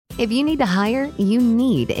If you need to hire, you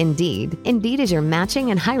need Indeed. Indeed is your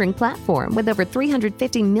matching and hiring platform with over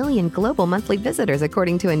 350 million global monthly visitors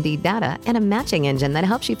according to Indeed data and a matching engine that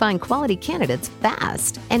helps you find quality candidates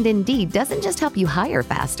fast. And Indeed doesn't just help you hire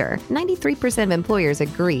faster. 93% of employers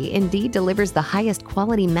agree Indeed delivers the highest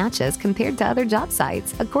quality matches compared to other job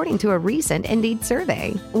sites, according to a recent Indeed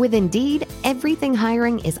survey. With Indeed, everything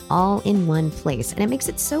hiring is all in one place, and it makes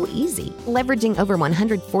it so easy. Leveraging over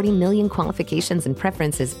 140 million qualifications and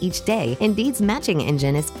preferences each day, Indeed's matching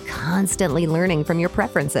engine is constantly learning from your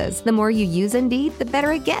preferences. The more you use Indeed, the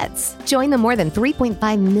better it gets. Join the more than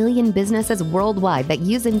 3.5 million businesses worldwide that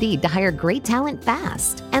use Indeed to hire great talent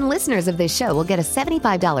fast. And listeners of this show will get a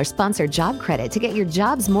 $75 sponsored job credit to get your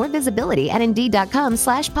jobs more visibility at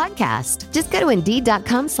Indeed.com/podcast. Just go to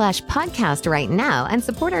Indeed.com/podcast right now and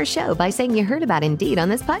support our show by saying you heard about Indeed on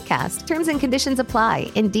this podcast. Terms and conditions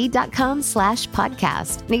apply.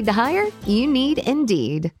 Indeed.com/podcast. Need to hire? You need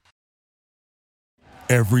Indeed.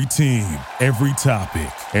 Every team, every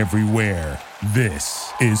topic, everywhere.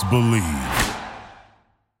 This is Believe.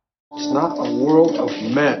 It's not a world of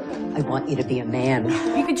men. I want you to be a man.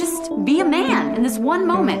 You could just be a man in this one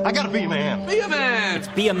moment. I gotta be a man. Be a man. It's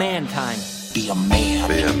be a man time. Be a man.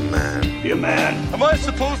 Be a man. Be a man. Am I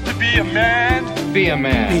supposed to be a man? Be a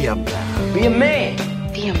man. Be a man. Be a man.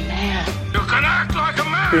 Be a man. You can act like a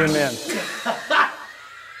man. Be a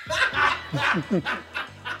man.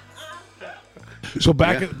 So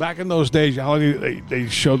back in those days, how they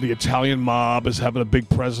showed the Italian mob as having a big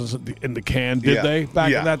presence in the can, did they?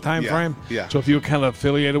 Back in that time frame? Yeah. So if you were kind of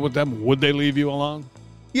affiliated with them, would they leave you alone?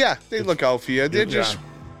 Yeah, they look out for you. They're just,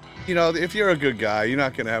 if you're a good guy, you're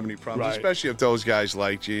not going to have any problems, Right. especially if those guys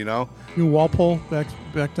liked you, You Walpole back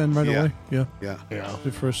then right away? Yeah. Yeah.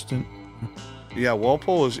 The first stint. Yeah,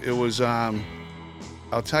 Walpole was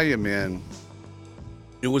I'll tell you, man,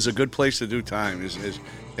 it was a good place to do time,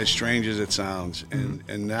 as strange as it sounds.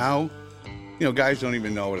 And now, guys don't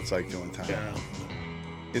even know what it's like doing time. Yeah.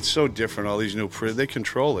 It's so different, all these new they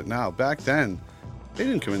control it now. Back then, they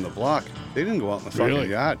didn't come in the block. They didn't go out in the fucking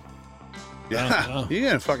yard. Yeah. You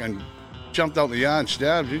get fucking jumped out in the yard and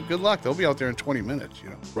stabbed. Good luck. They'll be out there in 20 minutes,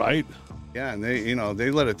 Right. Yeah, and they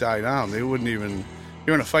let it die down. They wouldn't even,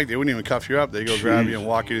 you're in a fight, they wouldn't even cuff you up. They go grab you and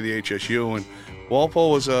walk you to the HSU. And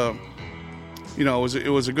Walpole was it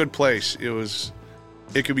was a good place.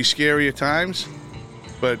 It could be scary at times,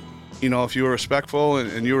 but if you were respectful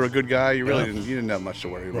and you were a good guy, you really didn't have much to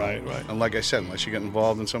worry about. Right. And like I said, unless you get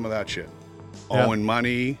involved in some of that shit, owing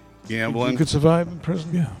money, gambling. You could survive in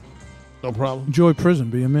prison. Yeah. No problem. Enjoy prison.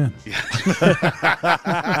 Be a man.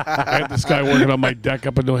 I had this guy working on my deck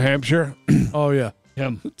up in New Hampshire. Oh, yeah.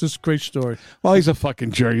 Him. Just a great story. Well, he's a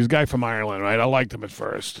fucking jerk. He's a guy from Ireland, right? I liked him at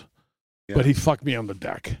first. Yeah. But he fucked me on the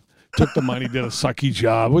deck. Took the money, did a sucky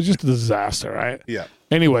job. It was just a disaster, right? Yeah.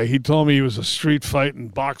 Anyway, he told me he was a street fighting,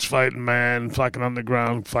 box fighting man, fucking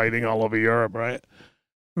underground fighting all over Europe, right?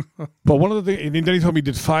 But one of the things, and then he told me he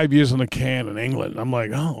did 5 years in the can in England. I'm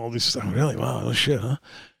like, oh, all this stuff, really? Wow, no shit, huh?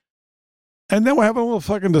 And then we're having a little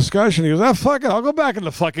fucking discussion. He goes, fuck it, I'll go back in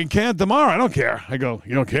the fucking can tomorrow. I don't care. I go,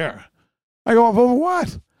 you don't care? I go, over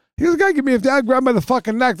what? He goes, guy, give me, if dad grabbed me by the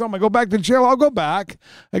fucking neck, tell him I go back to jail, I'll go back.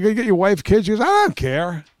 I go, you get your wife, kids. He goes, I don't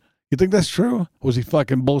care. You think that's true? Or was he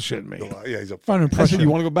fucking bullshitting me? Yeah, he's trying to I impress said, you. you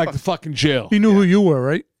want to go back to fucking jail? He knew who you were,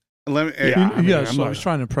 right? Let me, So I was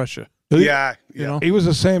trying to impress you. Yeah. He was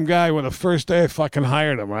the same guy when the first day I fucking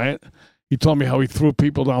hired him, right? He told me how he threw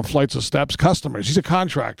people down flights of steps, customers. He's a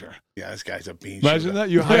contractor. Yeah, this guy's a bean Imagine shooter. that.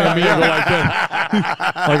 You hire me, I go like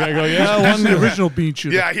that. Like I go, yeah, He's the original bean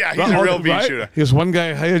shooter. Yeah, he's a real bean right? shooter. Here's one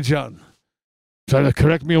guy, hey, John, trying to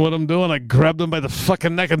correct me on what I'm doing. I grabbed him by the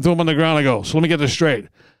fucking neck and threw him on the ground. I go, so let me get this straight.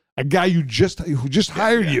 A guy who just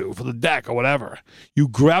hired you for the deck or whatever, you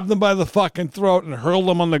grabbed him by the fucking throat and hurled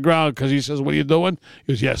him on the ground because he says, what are you doing?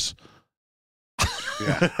 He goes, yes.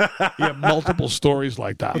 Yeah. He had multiple stories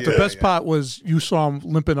like that. But the best part was you saw him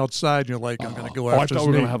limping outside, and you're like, I'm going to go after I thought his we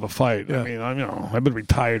were going knee. to have a fight. Yeah. I mean, I've been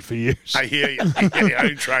retired for years. I hear you. I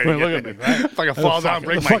didn't try to Look at me, right? If I can fall down and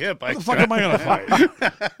break my hip. What the fuck am I going to fight? I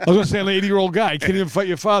was going to say an 80-year-old guy. He can't even fight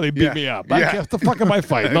your father. He beat me up. What the fuck am I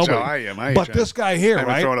fighting? That's Nobody. how I am. But this guy here, I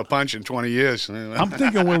haven't right? thrown a punch in 20 years. I'm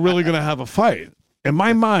thinking we're really going to have a fight. In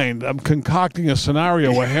my mind, I'm concocting a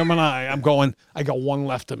scenario where him and I got one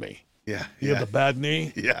left of me. Yeah. You have the bad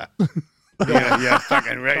knee? Yeah. yeah,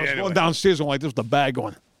 fucking right. I was Anyway. going downstairs and like this with the bag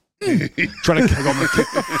going. Trying to I'm gonna kick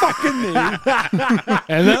the fucking knee.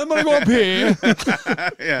 And then I'm going to go up here.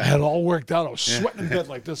 Yeah. I had it all worked out. I was sweating a bit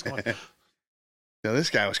like this going. Yeah,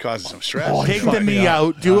 this guy was causing some stress. Take the knee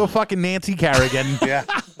out. Do a fucking Nancy Kerrigan. Yeah.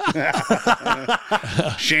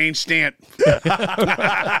 Shane Stant.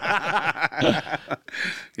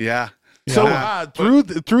 Yeah. So through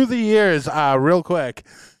the years, real quick,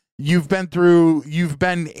 you've been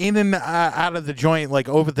in and out of the joint like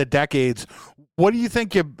over the decades. What do you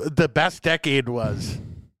think the best decade was?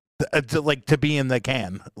 To be in the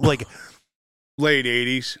can, like late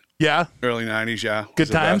 80s. Yeah. Early 90s, yeah.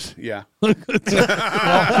 Good times? Yeah. Walpole.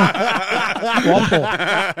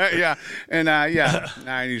 Yeah. And,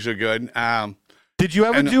 90s are good. Did you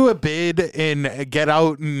ever do a bid and get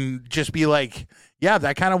out and just be like, yeah,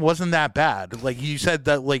 that kind of wasn't that bad? Like you said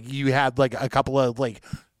that like you had like a couple of like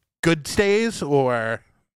good stays or?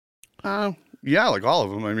 Yeah, like all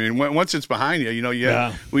of them. I mean, once it's behind you,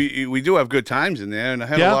 we do have good times in there, and I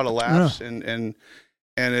had a lot of laughs, and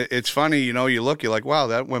it's funny, you're like, wow,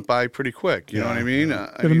 that went by pretty quick. You know what I mean?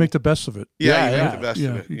 Got to make the best of it. Yeah, you make the best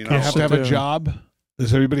of it. You have to have a job.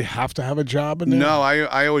 Does everybody have to have a job in there? No,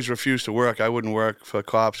 I always refused to work. I wouldn't work for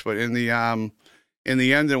cops, but in the end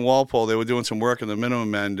in Walpole, they were doing some work in the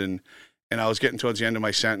minimum end, and I was getting towards the end of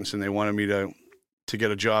my sentence, and they wanted me to get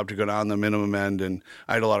a job to go down the minimum end, and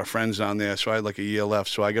I had a lot of friends down there, so I had like a year left.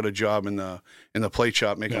 So I got a job in the plate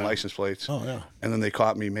shop making license plates. Oh yeah. And then they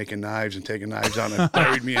caught me making knives and taking knives on and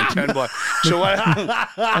buried me in 10 bucks. So what?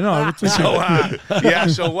 I know.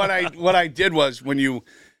 So what I did was when you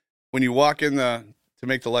walk in to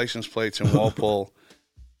make the license plates in Walpole,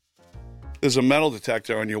 there's a metal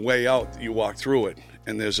detector on your way out. You walk through it,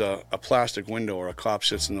 and there's a plastic window, or a cop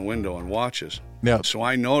sits in the window and watches. Yeah. So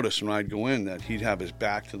I noticed when I'd go in that he'd have his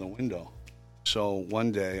back to the window. So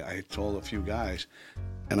one day I told a few guys,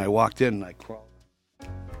 and I walked in and I crawled,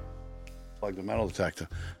 plugged the metal detector.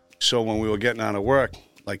 So when we were getting out of work,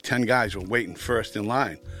 like 10 guys were waiting first in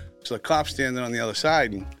line. So the cop's standing on the other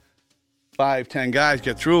side, and 5-10 guys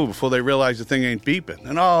get through before they realize the thing ain't beeping.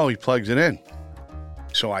 And he plugs it in.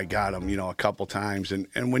 So I got him, a couple times.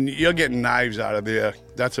 And when you're getting knives out of there,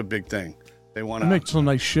 that's a big thing. They want to make some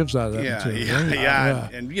nice shivs out of that. Yeah.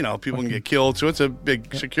 And people can get killed, so it's a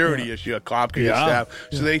big security issue. A cop can get stabbed,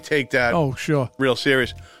 so they take that. Real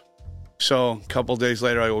serious. So a couple days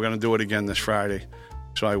later, we're going to do it again this Friday.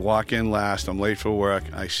 So I walk in last. I'm late for work.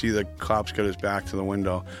 I see the cop's got his back to the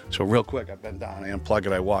window. So real quick, I bend down, I unplug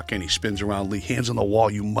it. I walk in. He spins around. Lee, hands on the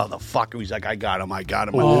wall, you motherfucker. He's like, I got him.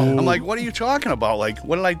 I'm like, what are you talking about? Like,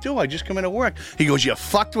 what did I do? I just come into work. He goes, you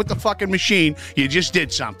fucked with the fucking machine. You just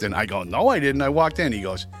did something. I go, no, I didn't. I walked in. He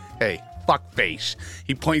goes, hey, fuck face.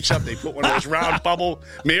 He points up. They put one of those round bubble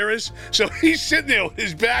mirrors. So he's sitting there with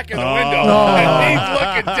his back in the window, and he's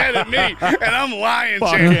looking dead at me, and I'm lying,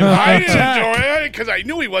 saying I didn't do it because I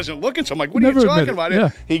knew he wasn't looking. So I'm like, what are you talking about? Yeah.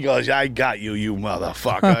 He goes, I got you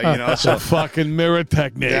motherfucker. So fucking mirror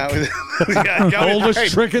technique.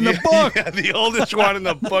 Oldest trick in the book. Yeah, the oldest one in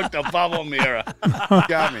the book, the bubble mirror.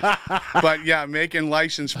 Got me. But yeah, making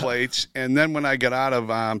license plates, and then when I got out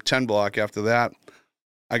of 10 Block after that,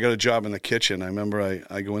 I got a job in the kitchen. I remember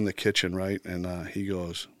I go in the kitchen, right? And he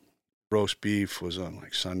goes, roast beef was on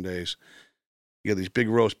like Sundays. You got these big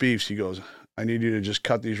roast beefs. He goes, I need you to just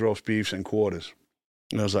cut these roast beefs in quarters.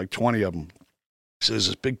 And there was like 20 of them. So there's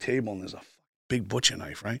this big table and there's a big butcher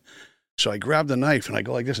knife, right? So I grab the knife and I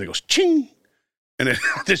go like this and it goes, ching. And then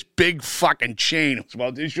this big fucking chain, it was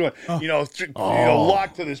about this short,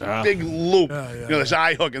 locked to this big loop, this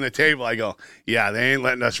eye hook in the table. I go, yeah, they ain't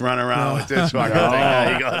letting us run around with this fucking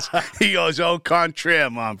thing. He goes, au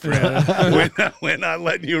contraire, mon frere. We're not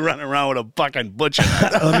letting you run around with a fucking butcher.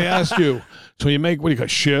 Let me ask you, so you make, what do you call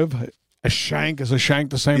shiv? A shank? Is a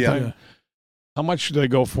shank the same thing? Yeah. How much do they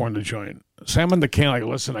go for in the joint? Sam in the can, like,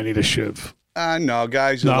 listen, I need a shiv. No,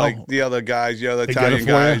 guys are like the other guys, the other Italian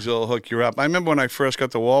guys will hook you up. I remember when I first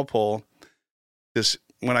got to Walpole,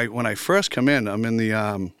 when I first come in, I'm in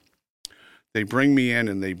the, they bring me in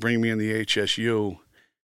and they bring me in the HSU.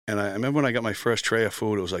 And I remember when I got my first tray of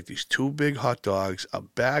food, it was like these 2 big hot dogs, a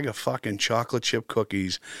bag of fucking chocolate chip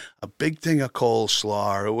cookies, a big thing of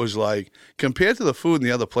coleslaw. It was like, compared to the food in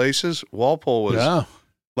the other places, Walpole was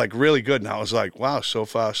like really good. And I was like, wow, so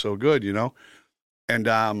far so good,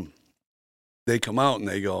 And, they come out and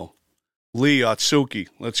they go, Lee Otsuki,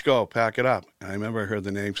 let's go, pack it up. And I remember I heard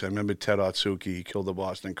the names. I remember Ted Otsuki. He killed the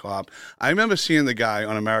Boston cop. I remember seeing the guy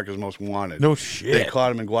on America's Most Wanted. No shit. They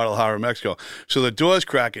caught him in Guadalajara, Mexico. So the doors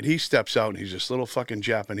crack and he steps out and he's this little fucking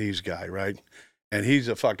Japanese guy, right? And he's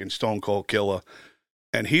a fucking stone cold killer.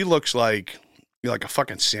 And he looks like a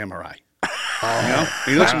fucking samurai.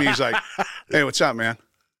 He looks at me, he's like, hey, what's up, man?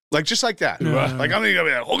 Like, just like that. Like, I'm going to be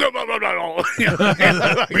like,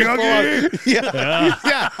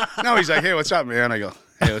 No, he's like, hey, what's up, man? I go,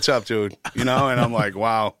 Hey, what's up, dude? You know, and I'm like,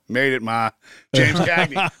 wow, made it, Ma. James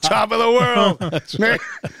Cagney, top of the world.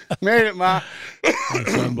 Made it, Ma.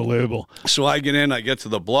 That's unbelievable. So I get in, I get to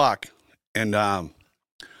the block, and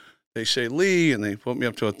they say, Lee, and they put me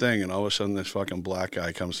up to a thing, and all of a sudden this fucking black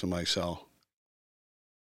guy comes to my cell.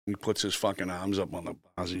 He puts his fucking arms up on the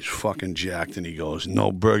bars. He's fucking jacked, and he goes,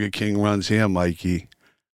 no Burger King runs here, Mikey.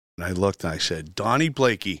 And I looked, and I said, Donnie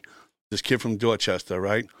Blakey, this kid from Dorchester,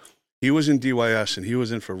 right? He was in DYS, and he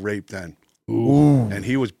was in for rape then. Ooh. And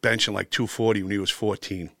he was benching like 240 when he was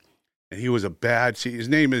 14. And he was a bad, see, his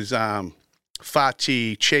name is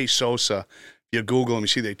Fatih Chase Sosa. You Google him, you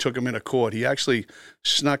see they took him into court. He actually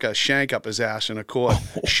snuck a shank up his ass in a court,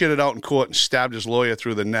 shit it out in court, and stabbed his lawyer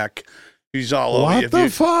through the neck. He's all over. What the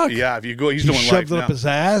fuck? Yeah, if you go, he's doing life shoved it now. up his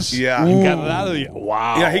ass? Yeah. He got it out of the...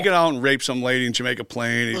 Wow. Yeah, he got out and raped some lady in Jamaica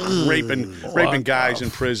Plain. He was raping guys in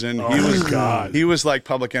prison. God. He was like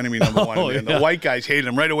public enemy number one. Oh, And yeah. the white guys hated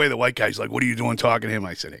him. Right away, the white guy's like, what are you doing talking to him?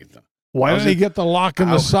 I said, hey, Why didn't he get the lock in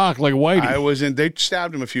the sock like Whitey? I was in. They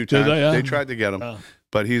stabbed him a few times. Did they? Yeah. They tried to get him, Yeah.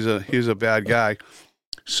 but he's a bad guy.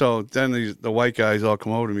 So then the white guys all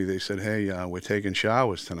come over to me. They said, "Hey, we're taking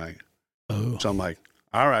showers tonight." Oh. So I'm like,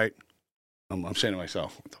 "All right." I'm saying to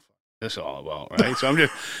myself, "What the fuck is this all about?" Right?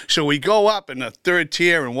 So we go up in the third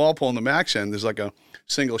tier in Walpole in the Max End. There's like a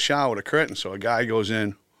single shower with a curtain. So a guy goes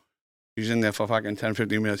in. He's in there for fucking 10,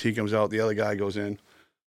 15 minutes. He comes out. The other guy goes in.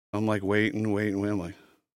 I'm like waiting. I'm like,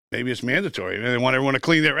 maybe it's mandatory. They want everyone to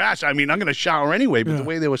clean their ass. I mean, I'm going to shower anyway, but the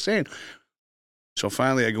way they were saying. So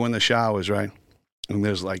finally I go in the showers, right? And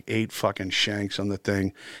there's like 8 fucking shanks on the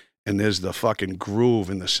thing. And there's the fucking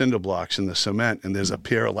groove in the cinder blocks in the cement. And there's a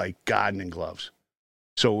pair of like gardening gloves.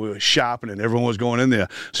 So we were shopping and everyone was going in there.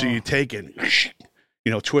 So you take it,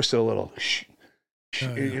 twist it a little,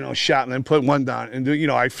 shot and then put one down.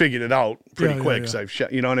 And, I figured it out pretty quick. So I've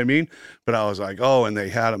shot, you know what I mean? But I was like, oh, and they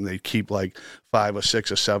had them. They keep like 5 or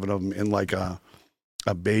 6 or 7 of them in like a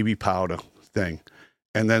baby powder thing.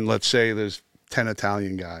 And then let's say there's 10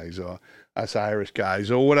 Italian guys or us Irish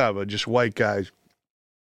guys or whatever, just white guys.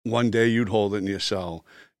 One day you'd hold it in your cell.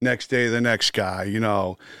 Next day, the next guy,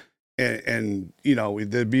 and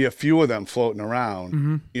there'd be a few of them floating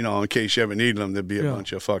around, in case you ever needed them, there'd be a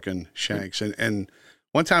bunch of fucking shanks. And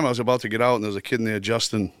one time I was about to get out and there was a kid in there,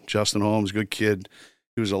 Justin Holmes, good kid.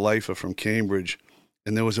 He was a lifer from Cambridge.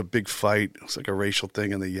 And there was a big fight. It was like a racial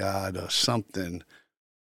thing in the yard or something.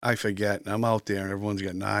 I forget. And I'm out there and everyone's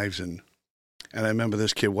got knives and I remember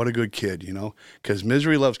this kid, what a good kid, because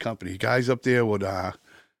misery loves company. Guys up there would,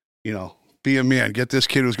 be a man. Get this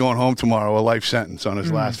kid who's going home tomorrow a life sentence on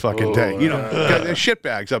his last fucking day. There's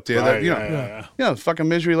shitbags up there. That, fucking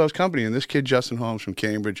misery loves company. And this kid, Justin Holmes from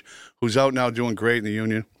Cambridge, who's out now doing great in the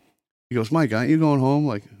union, he goes, Mike, aren't you going home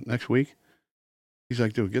like next week? He's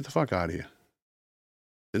like, dude, get the fuck out of here.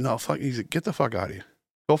 No, fuck. He's like, get the fuck out of here.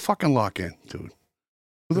 Go fucking lock in, dude.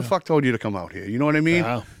 Who the fuck told you to come out here? You know what I mean?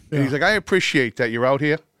 Wow. And he's like, I appreciate that you're out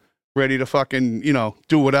here, ready to fucking,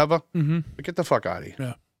 do whatever. But get the fuck out of here.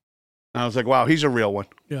 Yeah. And I was like, wow, he's a real one.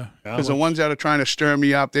 Yeah. Because the ones that are trying to stir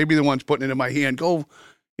me up, they be the ones putting it in my hand. Go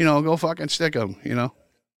fucking stick them,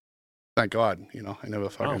 Thank God, I never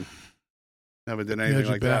fucking, never did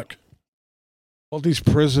anything like that. All these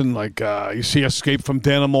prison, you see Escape from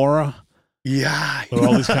Dannemora? Yeah. With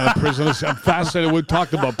all these kind of prisoners. I'm fascinated. We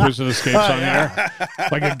talked about prison escapes on here.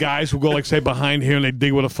 Like the guys who go, say, behind here and they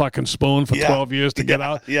dig with a fucking spoon for 12 years to get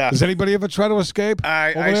out. Yeah. Does anybody ever try to escape?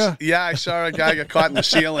 I saw a guy get caught in the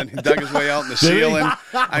ceiling. He dug his way out in the ceiling.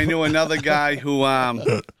 I knew another guy who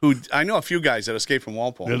I know a few guys that escaped from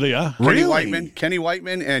Walpole. Really? Yeah. Kenny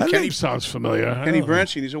Whiteman, and That Kenny name sounds familiar. Kenny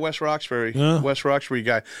Bernstein. He's a West Roxbury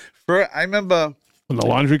guy. I remember. And the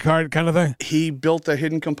laundry cart kind of thing? He built a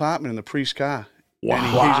hidden compartment in the priest's car. Wow. And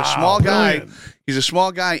he's a small guy. Brilliant. He's a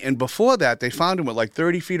small guy. And before that, they found him with like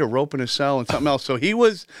 30 feet of rope in his cell and something else. So he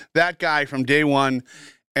was that guy from day one.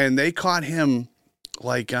 And they caught him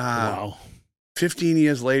 15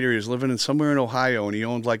 years later. He was living somewhere in Ohio and he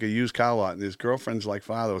owned like a used car lot. And his girlfriend's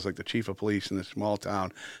father was like the chief of police in this small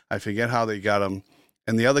town. I forget how they got him.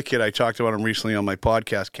 And the other kid, I talked about him recently on my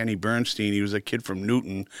podcast, Kenny Bernstein. He was a kid from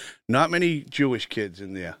Newton. Not many Jewish kids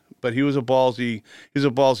in there, but he was a ballsy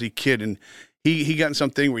kid. And he got in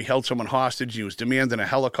something where he held someone hostage. He was demanding a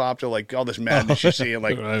helicopter, like all this madness you see. And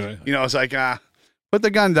it's like, put the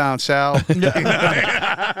gun down, Sal.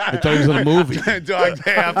 I thought he was in a movie. Dog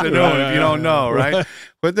Day Afternoon, if you don't know, right?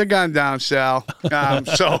 Put the gun down, Sal.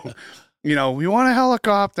 We want a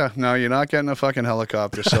helicopter. No, you're not getting a fucking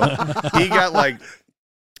helicopter. So he got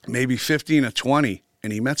maybe 15 or 20,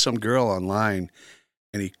 and he met some girl online,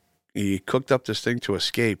 and he cooked up this thing to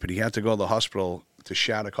escape, and he had to go to the hospital, to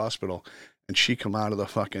Shattuck Hospital, and she come out of the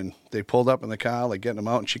fucking. They pulled up in the car, like getting him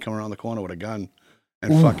out, and she come around the corner with a gun,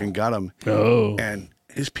 and fucking got him. Oh. And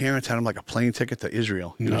his parents had him like a plane ticket to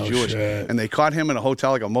Israel. He was No Jewish, shit. and they caught him in a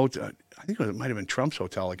hotel, like a motel. I think it might have been Trump's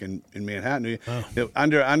hotel, like in Manhattan,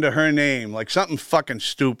 under her name, like something fucking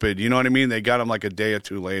stupid. You know what I mean? They got him like a day or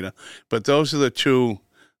two later. But those are the two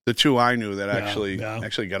I knew that actually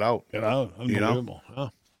got out. Get out. Unbelievable. You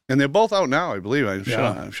know? And they're both out now, I believe.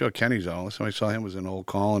 I'm sure Kenny's out. Last time I saw him was in Old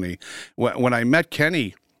Colony. When I met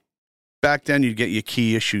Kenny, back then you'd get your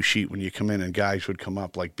key issue sheet when you come in, and guys would come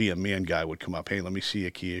up, like Be a Man guy would come up. Hey, let me see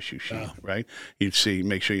your key issue sheet, right? You'd see,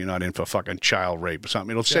 make sure you're not in for fucking child rape or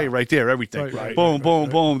something. It'll say right there everything. Right.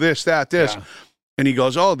 Boom, this, that, this. Yeah. And he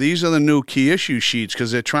goes, oh, these are the new key issue sheets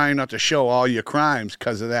because they're trying not to show all your crimes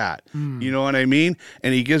because of that. You know what I mean?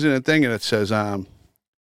 And he gives it a thing, and it says,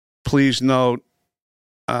 please note,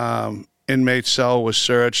 inmate cell was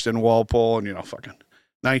searched in Walpole, and, fucking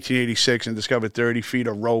 1986, and discovered 30 feet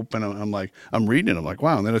of rope. And I'm like, I'm reading it. I'm like,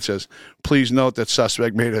 wow. And then it says, please note that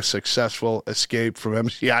suspect made a successful escape from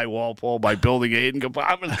MCI Walpole by building a hidden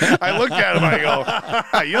compartment. I looked at him. I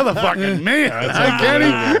go, hey, you're the fucking man. Kenny.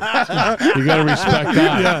 You got to respect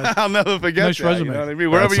that. Yeah. I'll never forget Nice that. resume. You know what I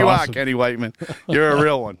mean? Wherever That's you awesome. are, Kenny Whiteman, you're a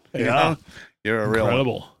real one. You know? You're a real one.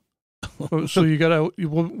 Incredible. So you got out.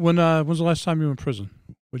 When's the last time you were in prison?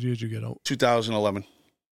 What year did you get out? 2011.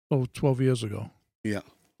 Oh, 12 years ago. Yeah.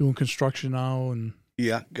 Doing construction now, and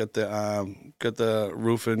yeah, got the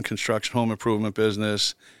roofing, construction, home improvement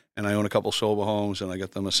business, and I own a couple sober homes, and I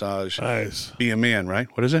got the massage. Nice. Be a man, right?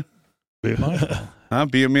 What is it? Huh?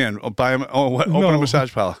 Be a man. Open a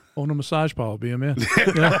massage parlor. Own a massage parlor. Be a man.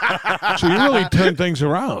 So you really turn things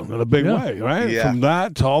around in a big way, right? Yeah. From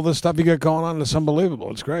that to all the stuff you got going on, it's unbelievable.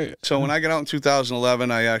 It's great. So when I got out in 2011,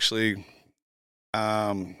 I actually,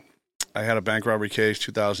 I had a bank robbery case,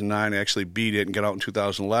 2009. I actually beat it and got out in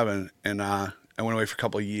 2011. And I went away for a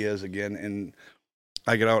couple of years again. And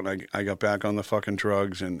I got out and I got back on the fucking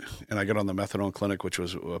drugs. And I got on the methadone clinic, which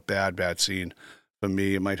was a bad scene for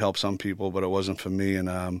me. It might help some people, but it wasn't for me.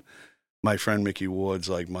 And my friend Mickey Woods,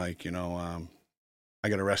 like Mike, I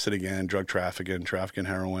got arrested again, drug trafficking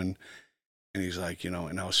heroin. And he's like, and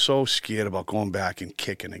I was so scared about going back and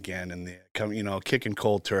kicking again. And, kicking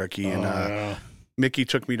cold turkey. And Mickey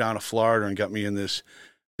took me down to Florida and got me in this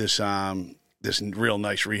real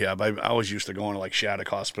nice rehab. I always used to going to like Shattuck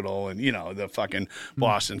Hospital and the fucking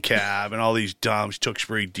Boston Cab and all these dumps,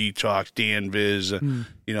 Tewksbury Detox, Danvers,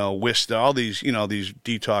 Worcester, all these these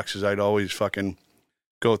detoxes I'd always fucking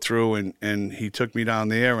go through. And he took me down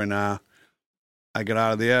there, and I got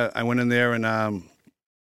out of there. I went in there in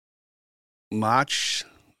March,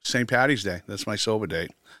 St. Patty's Day. That's my sober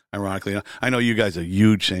date. Ironically, I know you guys are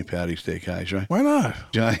huge St. Patty's Day guys, right? Why not?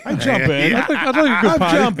 I jump in. I think a good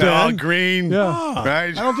party. Jumped in. All green, Yeah. right?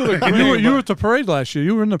 I don't do the And green. you were at the parade last year.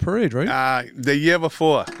 You were in the parade, right? The year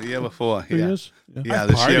before. 2 Yeah, years? yeah.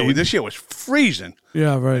 I This year was freezing.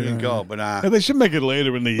 Yeah, right. I didn't right, go, right. but Yeah, they should make it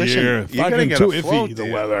later in the Listen, year. you gotta Fucking get too afloat, iffy, the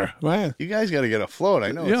dude. weather. Right? you guys got to get afloat.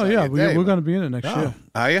 I know. Yeah, it's yeah. not your day, We're but- going to be in it next year.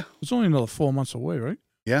 Are you? It's only another 4 months away, right?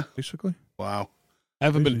 Yeah. Basically. Wow. I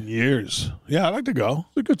haven't been in years. Yeah, I'd like to go.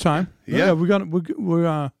 It's a good time. Yeah. we don't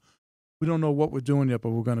know what we're doing yet, but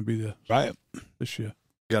we're going to be there Right? this year.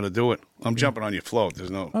 Got to do it. I'm jumping on your float. There's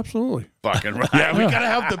no Absolutely. fucking right. Yeah, we gotta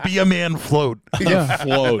have the Be a Man float. Yeah.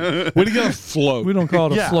 Float. When do you got to float? We don't call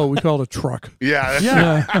it a Yeah. float. We call it a truck. Yeah.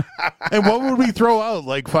 Yeah. And what would we throw out?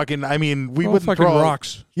 Like fucking, I mean, we wouldn't fucking throw out-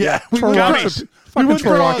 rocks. Yeah, we Throw wouldn't rocks. throw- Fucking we wouldn't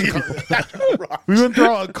throw throw rocks. out, we wouldn't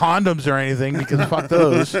throw out condoms or anything because fuck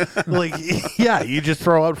those. Like, yeah, you just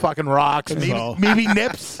throw out fucking rocks, maybe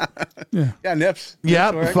nips. Yeah. Nips.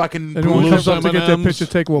 Yeah, Nips, all right. fucking. Anyone Loose comes up to get their M&Ms.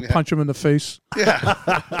 picture taken, we'll punch him in the face.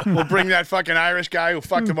 Yeah. We'll bring that fucking Irish guy who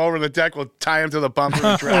fucked him over the deck. We'll tie him to the bumper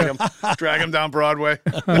and drag him down Broadway.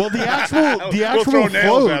 Well, the actual throw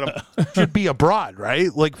nails float at him. should be abroad,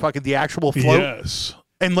 right? Like fucking the actual float. Yes.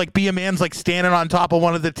 And like Be a Man's like standing on top of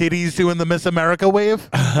one of the titties doing the Miss America wave.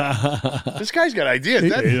 This guy's got ideas.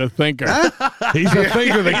 He's a thinker. He's a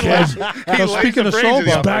thinker, the kid. Now, speaking of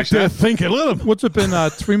sober, Back there thinking. Look at him. what's it been,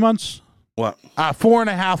 3 months? What?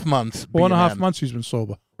 4.5 months. 4.5 months he's been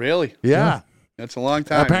sober. Really? Yeah. That's a long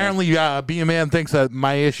time. Apparently, Be a Man thinks that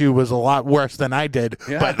my issue was a lot worse than I did.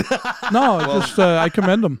 Yeah. But No, I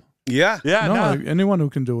commend him. Yeah. yeah, No, anyone who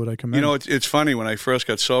can do it, I commend You know, him. it's funny. When I first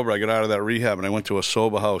got sober, I got out of that rehab and I went to a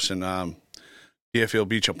sober house in Deerfield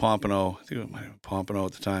Beach or Pompano. I think it might have been Pompano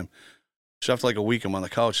at the time. So after like a week, I'm on the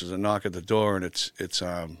couch. There's a knock at the door, and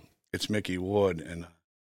it's Mickey Wood and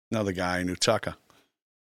another guy I knew, Tucker.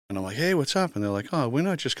 And I'm like, hey, what's up? And they're like, oh, we're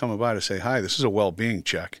not just coming by to say hi. This is a well-being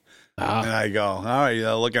check. And I go, all right,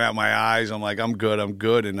 looking at my eyes, I'm like, I'm good.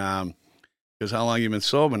 And goes, how long you been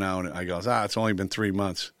sober now? And I goes, it's only been 3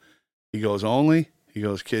 months. He goes, only? He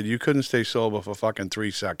goes, kid, you couldn't stay sober for fucking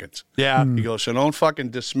 3 seconds. Yeah. He goes, so don't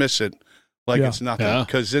fucking dismiss it like it's nothing,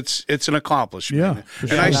 because it's an accomplishment.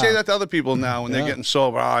 And I say that to other people now when they're getting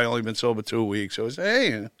sober. I only been sober 2 weeks. So it's,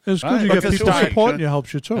 hey. It's good you get people supporting you,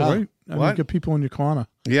 helps you too, right? I mean, you get people in your corner.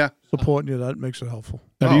 Yeah. Supporting you, that makes it helpful.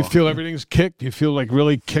 Now, do you feel everything's kicked? Do you feel like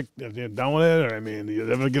really kicked? You're done with it? Or, I mean, do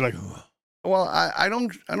you ever get like... Well, I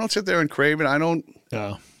don't sit there and crave it. I don't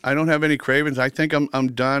have any cravings. I think I'm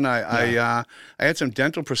done. I had some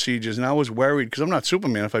dental procedures, and I was worried because I'm not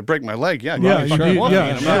Superman. If I break my leg, I'm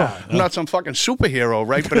not some fucking superhero,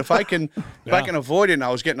 right? But if I can avoid it, and I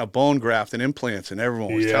was getting a bone graft and implants, and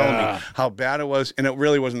everyone was telling me how bad it was, and it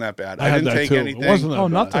really wasn't that bad. I didn't take anything. It wasn't that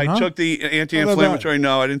bad. Nothing. I took the anti-inflammatory.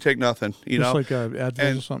 No, I didn't take nothing. Just like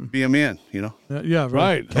Advil or something. Be a man, Yeah,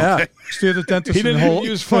 right. Yeah. Stare the dentist. He didn't even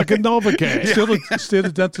use fucking Novocaine. Stare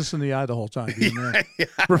the dentist in the eye the whole time.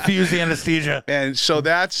 Refuse the anesthesia. And so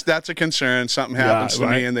that's a concern. Something happens to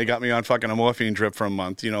me, and they got me on fucking a morphine drip for a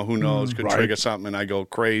month. Who knows? Could trigger something, and I go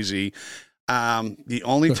crazy. The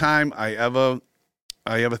only time I ever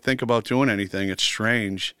think about doing anything, it's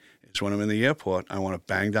strange, is when I'm in the airport. I want to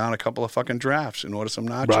bang down a couple of fucking drafts and order some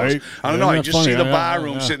nachos. Right. I don't know. I just see the bar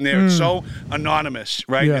room sitting there. It's so anonymous,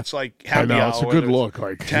 right? Yeah. It's like happy hour. It's a good look.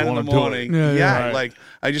 Like 10 in the morning. Like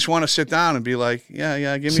I just want to sit down and be like,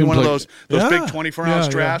 give me Seems one of like- those big 24-ounce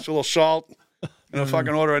drafts, a little salt. And I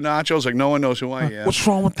fucking order a nachos like no one knows who I am. What's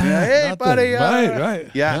wrong with that? Hey, Nothing. buddy.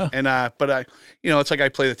 Right. Yeah. And but I, it's like I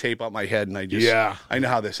play the tape out my head, and I just, I know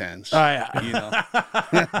how this ends. Oh,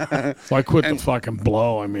 yeah. So I quit the fucking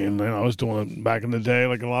blow. I mean, I was doing it back in the day,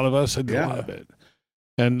 like a lot of us. I did a lot of it,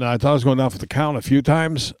 and I thought I was going down for the count a few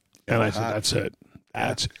times, and I said, "That's it.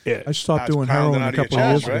 That's it." I stopped doing heroin a couple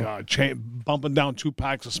of years ago. Bumping down 2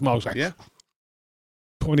 packs of smokes. Like,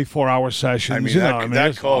 24-hour sessions. I mean,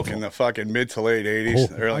 that coke in the fucking mid to late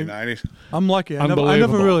 80s, early 90s. I'm lucky. I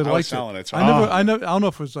never really liked it. I don't know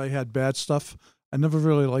if it was I had bad stuff. I never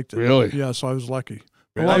really liked it. Really? Yeah, so I was lucky.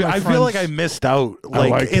 I feel like I missed out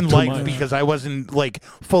in life because I wasn't like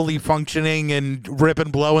fully functioning and rip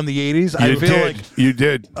and blow in the 80s. I feel like you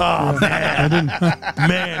did. Oh man,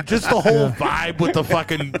 man, just the whole vibe with the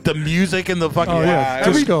fucking the music and the fucking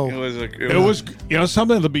disco. It was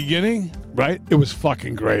something at the beginning, right? It was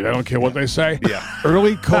fucking great. I don't care what they say. Yeah.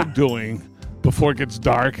 Early coke doing before it gets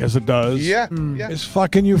dark, as it does. Yeah. It's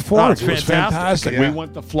fucking euphoric. It's it was fantastic. Yeah. We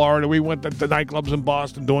went to Florida. We went to the nightclubs in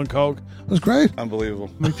Boston doing coke. It was great. Unbelievable.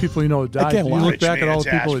 How many people died? You look back at all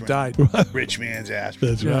the people that died. Rich man's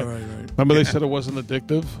aspirin. That's right. Right. Remember they said it wasn't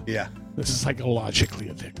addictive? Yeah. This is psychologically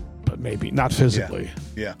addictive, but maybe not physically.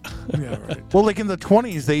 Yeah. Well, like in the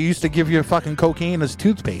 20s, they used to give you fucking cocaine as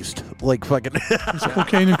toothpaste. Like fucking.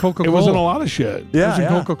 Cocaine and Coca-Cola. It was in a lot of shit. It was in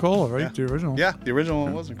Coca-Cola, right? The original. Yeah, the original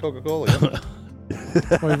one wasn't Coca-Cola.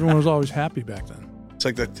 Well, everyone was always happy back then.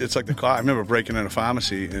 It's like the car. I remember breaking in a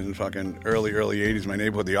pharmacy in fucking early 80s. My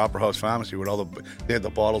neighborhood, the Opera House Pharmacy, with they had the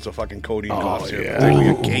bottles of fucking codeine cough syrup. They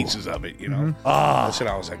had cases of it, I said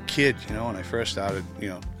I was a kid, when I first started,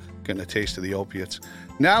 getting a taste of the opiates.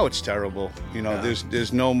 Now it's terrible.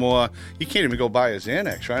 There's no more. You can't even go buy a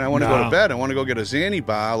Xanax, right? I want to go to bed. I want to go get a Xanny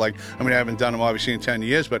bar. I haven't done them obviously in 10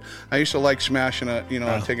 years, but I used to like smashing taking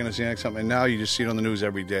a Xanax something. And now you just see it on the news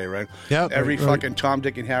every day, right? Yeah. Every fucking Tom,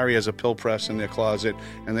 Dick, and Harry has a pill press in their closet,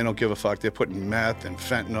 and they don't give a fuck. They're putting meth and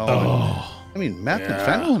fentanyl. Meth and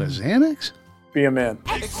fentanyl in a Xanax? Be a man.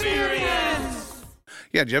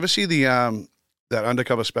 Yeah. Did you ever see the that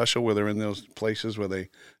undercover special where they're in those places where they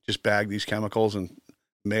just bag these chemicals and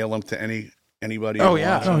mail them to anybody? Oh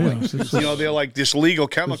yeah. They're like this legal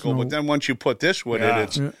chemical, but then once you put this with it,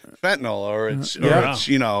 it's fentanyl or it's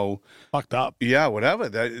fucked up. Yeah, whatever.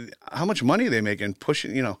 How much money are they making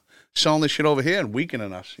pushing, selling this shit over here and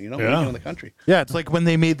weakening us, weakening the country. Yeah, it's like when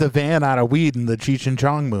they made the van out of weed in the Cheech and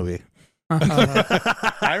Chong movie.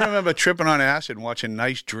 I remember tripping on acid and watching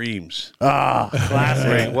Nice Dreams.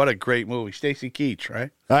 Classic. What a great movie. Stacy Keach,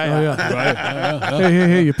 right? Hey,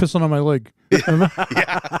 you're pissing on my leg.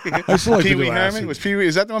 I used to like Pee Wee Herman?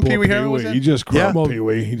 Is that the one Pee Wee Herman was in? He just crubbed Pee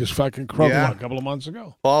Wee. He just fucking crubbed him a couple of months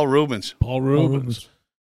ago. Paul Rubens.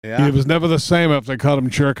 Yeah. He was never the same after they caught him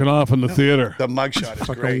jerking off in the theater. The mugshot is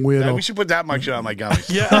fucking great. weirdo. We should put that mugshot on my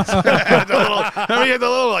gummies. Yeah. the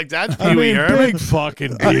little like that's Pee Wee Herman. Big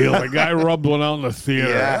fucking deal. The guy rubbed one out in the theater.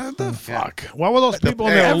 Yeah. What the fuck? Why were those people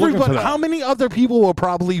in there looking for that? How many other people were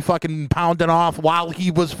probably fucking pounding off while he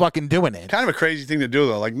was fucking doing it? Kind of a crazy thing to do,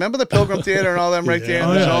 though. Like, remember the Pilgrim Theater and all them right there in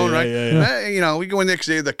the zone, right? Yeah. We go in there because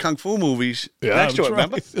they have the Kung Fu movies next to it,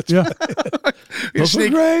 remember? Yeah. We Those were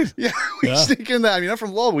great. Yeah, we sneak in there. I'm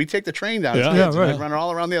from Lowell. over. We take the train down. Yeah. Yeah, right. Running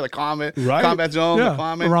all around there, the combat Zone, yeah, the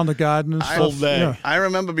Comet. around the garden and Full stuff. day. Yeah. I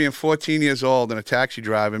remember being 14 years old in a taxi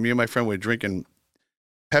drive, and me and my friend were drinking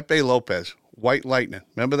Pepe Lopez, White Lightning.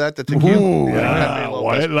 Remember that? The tequila? Ooh, Pepe yeah, Lopez.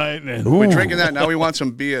 White Lightning. We're drinking that. Now we want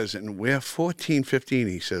some beers. And we're 14, 15.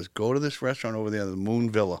 He says, go to this restaurant over there, the Moon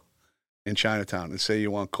Villa in Chinatown, and say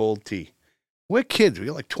you want cold tea. We're kids. We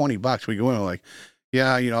got like $20. We go in, we're like,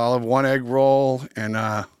 yeah, I'll have one egg roll and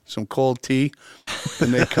some cold tea.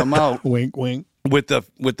 And they come out Wink, wink. with the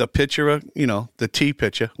pitcher of, the tea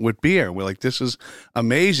pitcher with beer. We're like, this is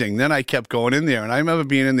amazing. Then I kept going in there. And I remember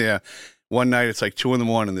being in there one night. It's like 2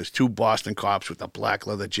 a.m. There's 2 Boston cops with the black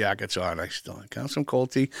leather jackets on. I still got some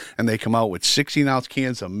cold tea. And they come out with 16-ounce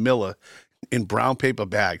cans of Miller in brown paper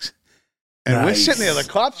bags. And we're sitting there. The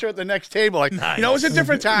cops are at the next table. Like, it was a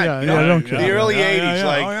different time. Yeah, I don't care. The early 80s.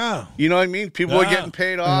 Like, oh, yeah. you know what I mean? People were getting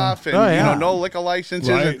paid off and, no liquor licenses.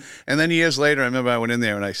 Right. And then years later, I remember I went in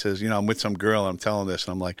there and I says, I'm with some girl. I'm telling this.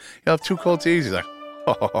 And I'm like, you have 2 cold teas? He's like,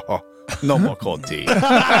 no more cold tea.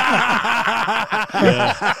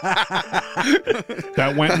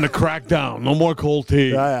 That went in the crackdown. No more cold tea.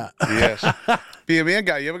 Yes. Be a man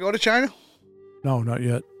guy. You ever go to China? No, not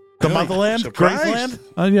yet. The motherland? Surprised.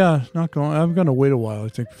 Graceland? Yeah, not going. I'm going to wait a while, I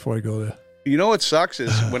think, before I go there. You know what sucks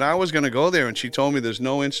is when I was going to go there and she told me there's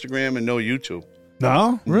no Instagram and no YouTube.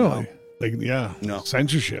 No? Really? No.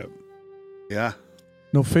 Censorship. Yeah.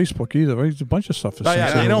 No Facebook either, right? There's a bunch of stuff. Oh, yeah,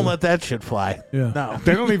 censored. they don't let that shit fly. Yeah. No.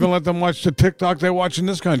 They don't even let them watch the TikTok they watch in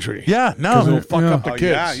this country. Yeah, Because no. it'll fuck up the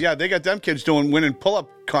kids. Yeah. They got them kids winning pull-up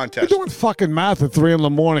They're contests. doing fucking math at 3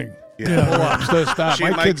 a.m. Yeah. Pull-ups, this, that. See,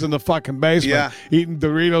 My kid's in the fucking basement eating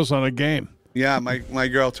Doritos on a game. Yeah, my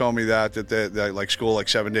girl told me that they like school like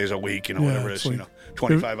 7 days a week, whatever it is,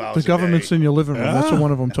 25 hours The government's a day. in your living room. That's Yeah. what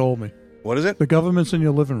one of them told me. What is it? The government's in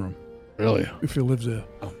your living room Really? if you live there.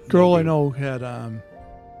 Girl I know had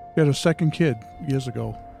a second kid years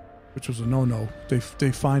ago, which was a no-no. They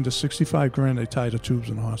fined her $65,000. They tied her tubes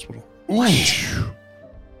in the hospital. What?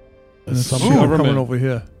 And then some people government. coming over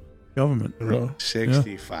here. Government.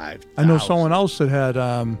 65. I know someone else that had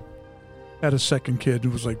a second kid who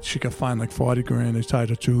was like, she got fined like $40,000. They tied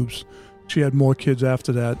her tubes. She had more kids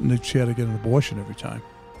after that, and she had to get an abortion every time.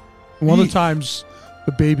 And one of the times,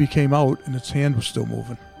 the baby came out and its hand was still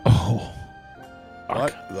moving. Oh.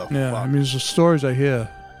 What the Yeah, fuck? I mean, there's the stories I hear.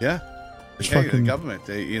 Yeah. It's The fucking- government,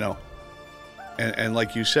 and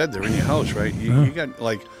like you said, they're in your house, right? You got,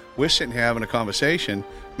 like, we're sitting here having a conversation.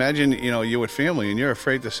 Imagine, you're with family and you're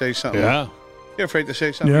afraid to say something. Yeah. You're afraid to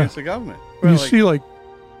say something Yeah. against the government. And you Like, see, like,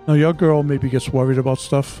 now your girl maybe gets worried about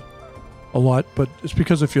stuff a lot, but it's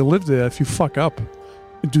because if you live there, if you fuck up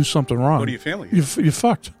and do something wrong, go to your family. you're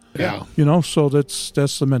fucked. Yeah. So that's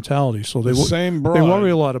the mentality. So they Same they broad. worry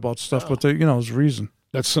a lot about stuff, but there's a reason.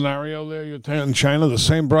 That scenario there you're telling in China, the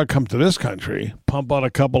same broad come to this country, pump out a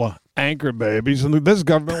couple of anchor babies, and this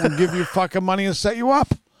government will give you fucking money and set you up.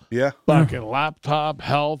 Yeah. Fucking laptop,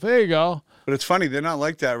 health. There you go. But it's funny, they're not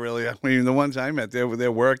like that really. I mean, the ones I met, they're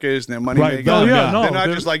workers and they're money Right. makers. Oh, yeah, no, they're not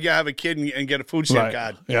they're- just like, have a kid and get a food stamp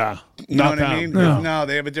card. Yeah. You know Not what I them. mean? Yeah. No,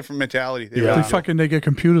 they have a different mentality. They Yeah. really do. They get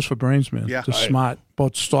computers for brains, man. Yeah. They're Right. smart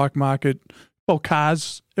about stock market, about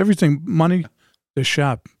cars, everything, money. They're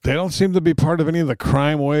sharp. They don't seem to be part of any of the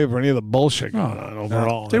crime wave or any of the bullshit going on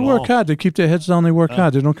overall. They at work all. hard. They keep their heads down. They work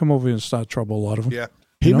hard. They don't come over here and start trouble. A lot of them. Yeah.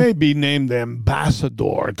 He You know? may be named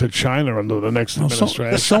ambassador to China under the next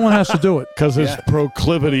administration. Someone has to do it. Because his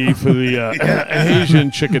proclivity for the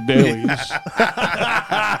Asian chickadillies.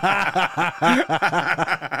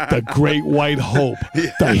 The great white hope.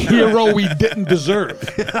 The hero we didn't deserve.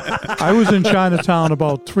 I was in Chinatown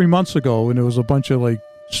about 3 months ago, and there was a bunch of like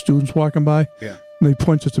students walking by. Yeah. And they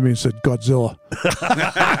pointed to me and said, "Godzilla."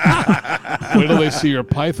 Wait till they see your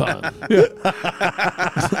python.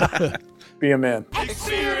 Be a man.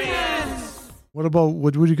 What about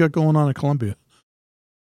what do you got going on in Colombia?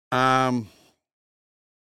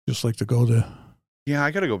 Just like to go there. Yeah,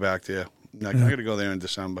 I got to go back there. I got to go there in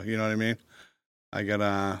December. You know what I mean? I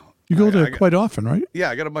got You go there quite often, right? Yeah,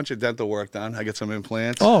 I got a bunch of dental work done. I got some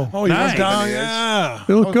implants. Oh, you Nice. went down, yeah.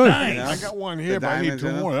 They look good. I got one here, The but I need diamonds 2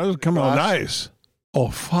 in more. them. Those come out Gloss. nice. Oh,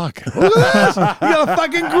 fuck. Look at this. You got a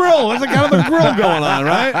fucking grill. There's a kind of a grill going on,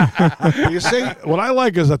 right? You see, what I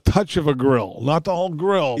like is a touch of a grill, not the whole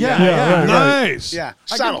grill. Yeah, right. Nice. Yeah,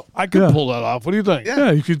 I subtle. could pull that off. What do you think?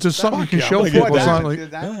 Yeah, you could just something you can yeah, show I'm people. gonna It's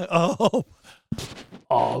get not that. like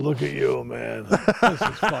Oh, look at you, man. This is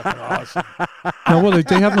fucking awesome. now. What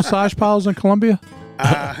they have massage parlors in Colombia?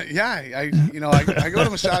 I go to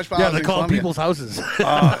massage parlors. Yeah, they in call them Colombia. people's houses.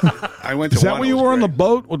 I went to Is that one. when It you was were on the great.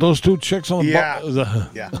 boat with those 2 chicks on the Yeah. boat?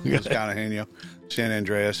 Yeah, it was down in San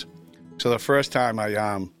Andreas. So the first time I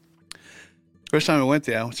went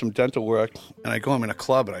there with some dental work, and I go, I'm in a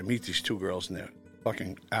club, and I meet these two girls, and they're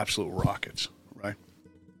fucking absolute rockets, right?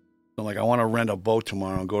 So I'm like, I want to rent a boat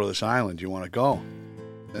tomorrow and go to this island. Do you want to go?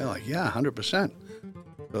 They're like, yeah, 100%.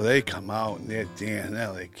 So they come out, and they're dancing,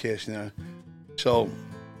 they kiss. So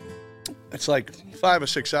it's like 5 or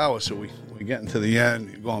 6 hours, so we get into the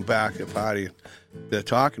end, going back to the party, and they're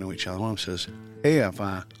talking to each other. One of them says, hey,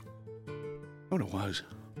 what it was.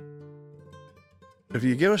 If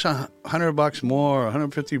you give us $100 more,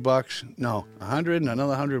 $150, no, 100 and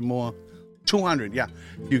another 100 more, 200, yeah.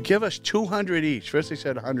 You give us 200 each. First they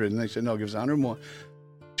said 100, and they said, no, give us 100 more.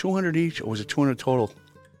 200 each, or was it 200 total?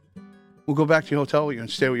 We'll go back to your hotel with you and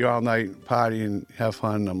stay with you all night, party and have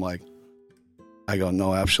fun. I go,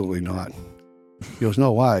 no, absolutely not. He goes,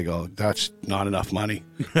 no, why? I go, that's not enough money.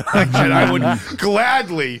 I said, I would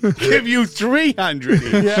gladly give you 300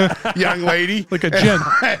 each, young lady. Like a gin.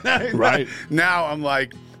 Right. Now I'm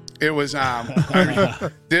like, it was,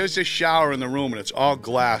 there's a shower in the room, and it's all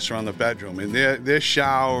glass around the bedroom. And they're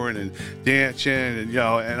showering and dancing, and,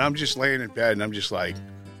 and I'm just laying in bed, and I'm just like,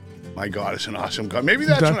 my God, it's an awesome God. Maybe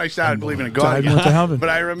that's when I started believing in God again. But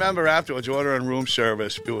I remember afterwards ordering room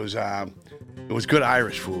service. It was good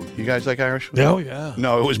Irish food. You guys like Irish food? Oh, yeah.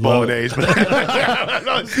 No, it was bolognese.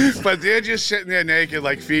 But they're just sitting there naked,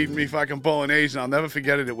 like feeding me fucking bolognese. And I'll never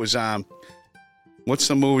forget it. It was, what's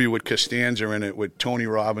the movie with Costanza in it, with Tony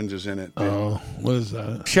Robbins is in it? Oh, what is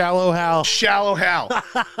that? Shallow Hal. Shallow Hal.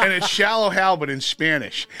 And it's Shallow Hal, but in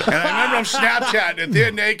Spanish. And I remember I'm Snapchatting and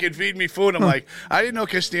they're naked, feeding me food. I'm like, I didn't know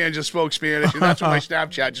Costanza spoke Spanish. And that's when my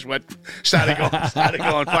Snapchat just started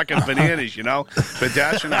going fucking bananas, But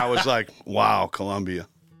that's when I was like, wow, Colombia.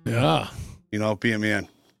 Yeah. Be a man.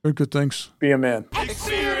 Very good things. Be a man.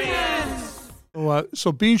 Experience.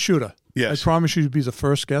 So Bean Shooter. Yes. I promise you to be the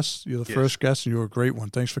first guest. You're the first guest, and you were a great one.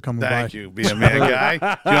 Thanks for coming by. Thank you. Be a man guy.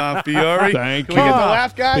 John Fiore. Thank you. Can we get the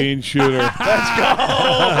laugh guy? Bean Shooter. Let's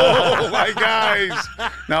go. My guys.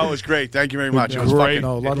 No, it was great. Thank you very much. It was great.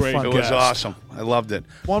 A lot of fun. It was awesome. I loved it.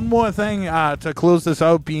 One more thing to close this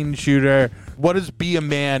out, Bean Shooter. What does be a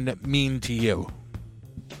man mean to you?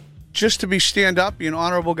 Just to be stand up, be an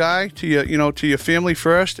honorable guy to your, to your family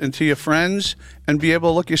first and to your friends, and be able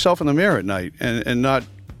to look yourself in the mirror at night and not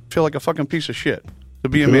feel like a fucking piece of shit. To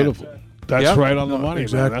be a man. That's right on the money,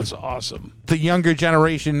 exactly. man. That's awesome. The younger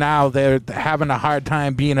generation now, they're having a hard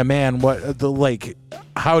time being a man.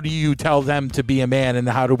 How do you tell them to be a man and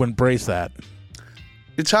how to embrace that?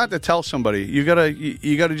 It's hard to tell somebody. You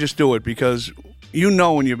gotta just do it, because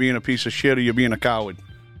when you're being a piece of shit or you're being a coward.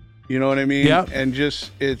 You know what I mean? Yeah. And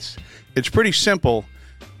just it's pretty simple.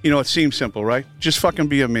 It seems simple, right? Just fucking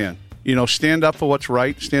be a man. Stand up for what's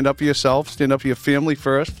right. Stand up for yourself. Stand up for your family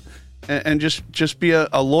first, and just be a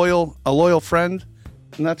loyal friend,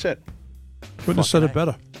 and that's it. Couldn't have said it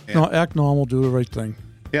better. Yeah. No, act normal, do the right thing.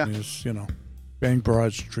 Yeah. Just, bang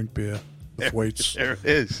broads, drink beer, lift weights. There it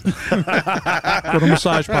is. Go to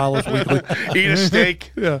massage parlors weekly. Eat a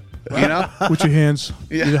steak. Yeah. With your hands.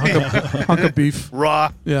 Yeah. Eat a hunk of beef.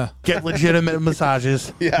 Raw. Yeah. Get legitimate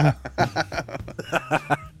massages. Yeah.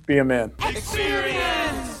 Be a man.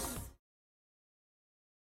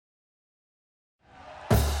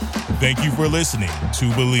 Thank you for listening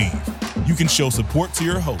to Believe. You can show support to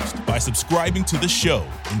your host by subscribing to the show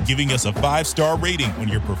and giving us a 5-star rating on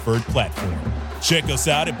your preferred platform. Check us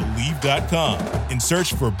out at Believe.com and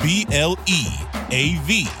search for BLEAV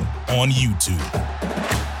on YouTube.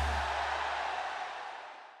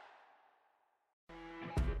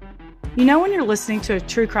 When you're listening to a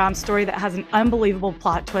true crime story that has an unbelievable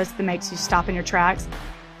plot twist that makes you stop in your tracks?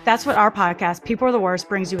 That's what our podcast, People Are the Worst,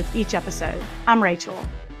 brings you with each episode. I'm Rachel.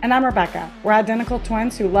 And I'm Rebecca. We're identical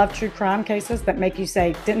twins who love true crime cases that make you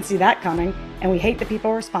say, didn't see that coming, and we hate the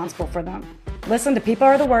people responsible for them. Listen to People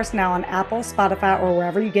Are the Worst now on Apple, Spotify, or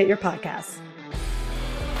wherever you get your podcasts.